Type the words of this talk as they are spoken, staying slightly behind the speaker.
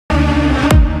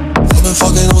been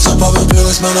fucking hoes and popping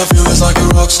pills, man, I feel it's like a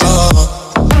rock star.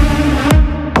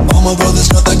 All my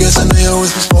brothers got that gas and they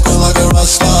always been smoking like a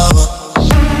rock star.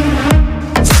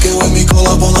 Fucking with me, call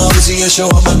up on the Uzi and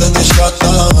show up and then they shot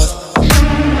down.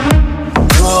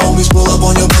 And my homies pull up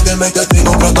on your block and make that thing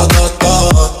go grata-ta-ta.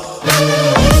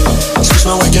 Switch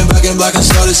my waking back in black and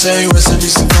started saying rest in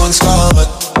peace to Bon Scott.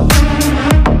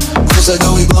 Cause I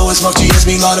know we blowing smoke, GS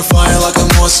me light a fire like a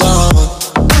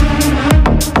Mossad.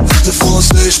 The full on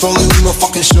stage, probably leave my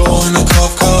fucking show in a cop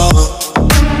car.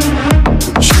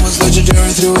 She was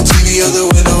legendary through a TV out the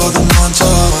window of the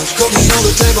montage. Cooking on the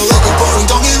table like a party,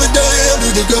 don't give a damn.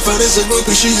 Dude, the girlfriend is a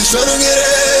groupie, she just tryna get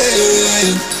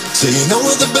in. Saying no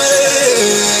with the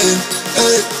band.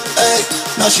 Hey, hey.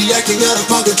 Now she acting out of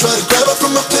pocket, try to grab her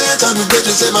from my pants. I'm the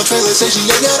bitches in my trailer, say she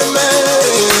ain't got a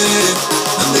man.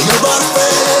 And they all brought a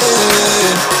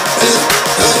friend. Hey,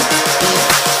 hey.